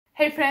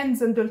Hey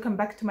friends, and welcome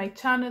back to my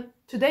channel.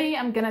 Today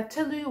I'm gonna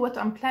tell you what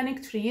I'm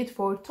planning to read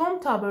for Tome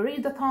Topple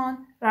Readathon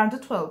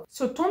round 12.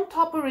 So Tome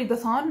Topple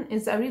Readathon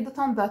is a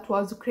readathon that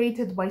was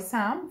created by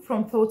Sam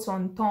from Thoughts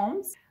on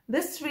Tomes.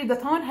 This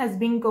readathon has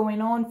been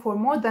going on for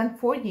more than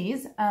 4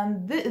 years,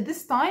 and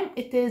this time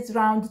it is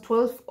round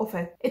 12 of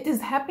it. It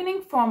is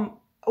happening from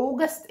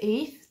August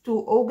 8th to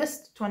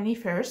August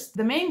 21st.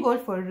 The main goal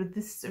for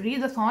this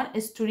readathon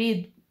is to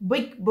read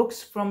big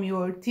books from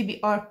your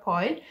TBR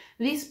pile.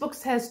 These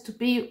books has to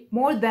be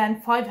more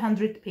than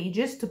 500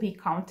 pages to be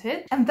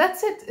counted, and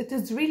that's it. It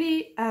is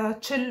really a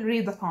chill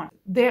readathon.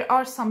 There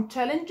are some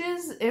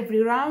challenges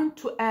every round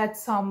to add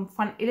some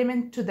fun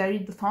element to the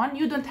readathon.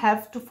 You don't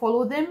have to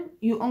follow them,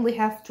 you only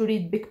have to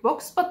read big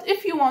books, but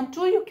if you want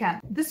to, you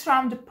can. This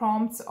round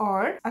prompts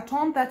are a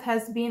tome that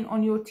has been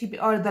on your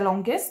TBR the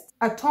longest,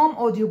 a tome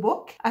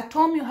audiobook, a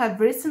tome you have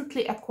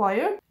recently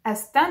acquired, a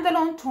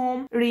standalone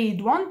tome,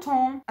 read one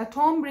tome, a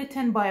tome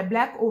written by a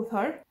Black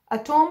author, a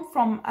tome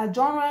from a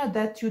genre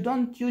that you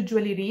don't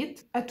usually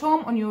read, a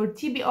tome on your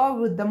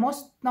TBR with the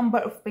most number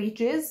of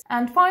pages,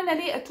 and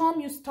finally a tome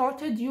you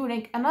started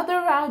during another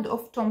round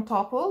of Tome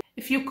Topple.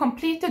 If you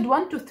completed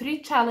 1 to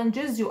 3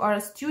 challenges, you are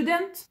a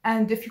student,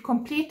 and if you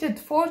completed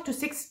 4 to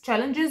 6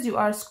 challenges, you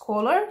are a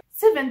scholar.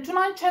 7 to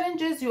 9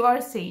 challenges, you are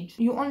a sage.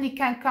 You only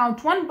can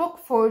count 1 book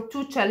for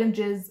 2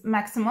 challenges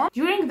maximum.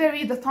 During the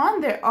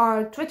readathon, there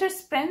are Twitter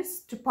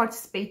sprints to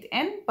participate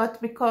in, but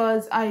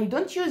because I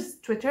don't use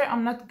Twitter,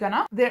 I'm not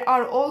gonna. There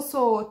are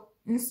also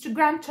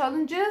Instagram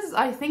challenges.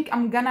 I think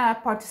I'm gonna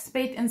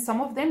participate in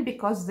some of them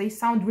because they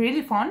sound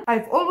really fun.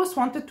 I've always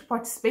wanted to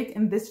participate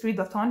in this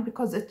readathon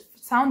because it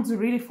sounds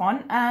really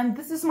fun, and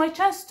this is my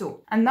chance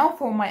to. And now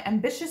for my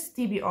ambitious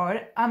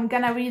TBR, I'm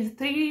gonna read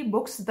 3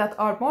 books that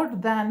are more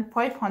than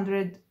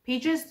 500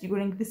 pages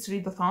during this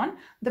readathon.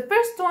 The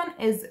first one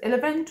is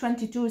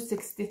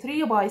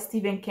 11/22/63 by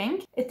Stephen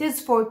King. It is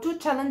for 2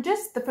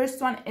 challenges. The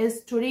first one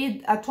is to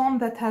read a tome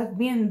that has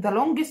been the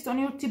longest on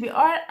your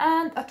TBR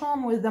and a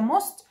tome with the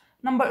most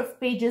number of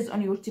pages on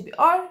your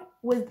TBR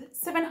with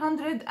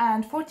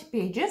 740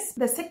 pages.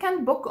 The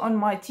second book on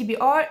my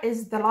TBR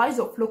is The Lies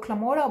of Locke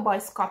Lamora by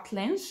Scott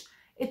Lynch.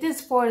 It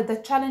is for the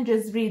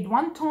challenges read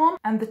 1 tome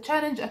and the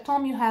challenge a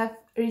tome you have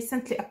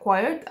recently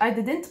acquired. I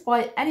didn't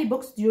buy any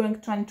books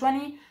during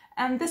 2020,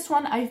 and this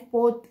one I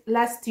bought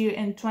last year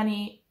in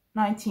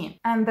 2019.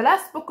 And the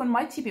last book on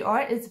my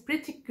TBR is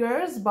Pretty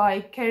Girls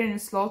by Karen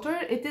Slaughter.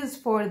 It is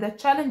for the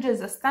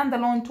challenges a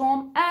standalone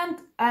tome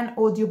and an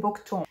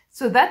audiobook tome.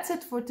 So that's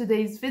it for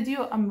today's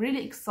video. I'm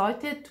really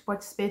excited to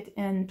participate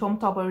in Tome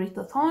Topple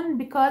Readathon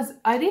because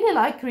I really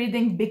like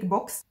reading big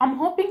books. I'm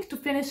hoping to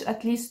finish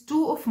at least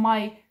 2 of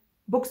my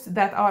books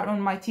that are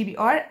on my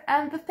TBR,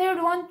 and the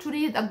third one to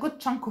read a good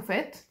chunk of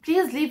it.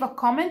 Please leave a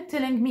comment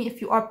telling me if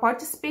you are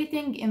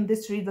participating in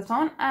this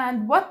readathon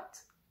and what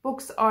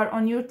books are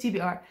on your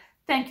TBR.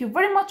 Thank you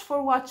very much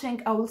for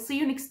watching. I will see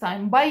you next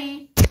time.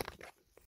 Bye!